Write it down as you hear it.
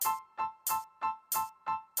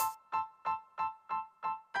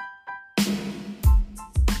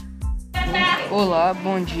Olá,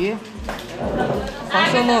 bom dia. Qual é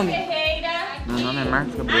o seu nome? Meu nome é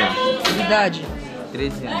Marcos Gabriel, Idade?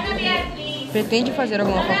 13 anos. Pretende fazer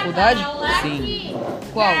alguma faculdade? Sim,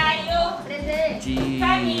 Qual?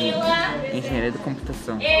 de engenharia da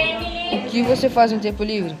computação. O que você faz no tempo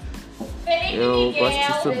livre? Eu gosto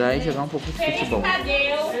de estudar e jogar um pouco de futebol.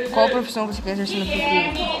 Qual profissão você quer exercer no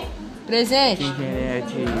futuro? Presente. Engenharia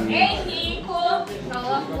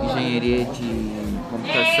de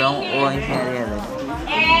computação ou engenharia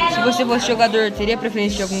elétrica. Se você fosse jogador, teria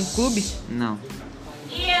preferência de algum clube? Não,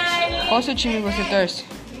 Qual seu time você torce?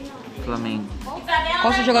 Flamengo,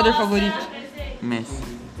 Qual seu jogador favorito? Messi.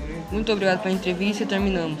 Muito obrigado pela entrevista e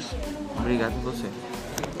terminamos. Obrigado a você.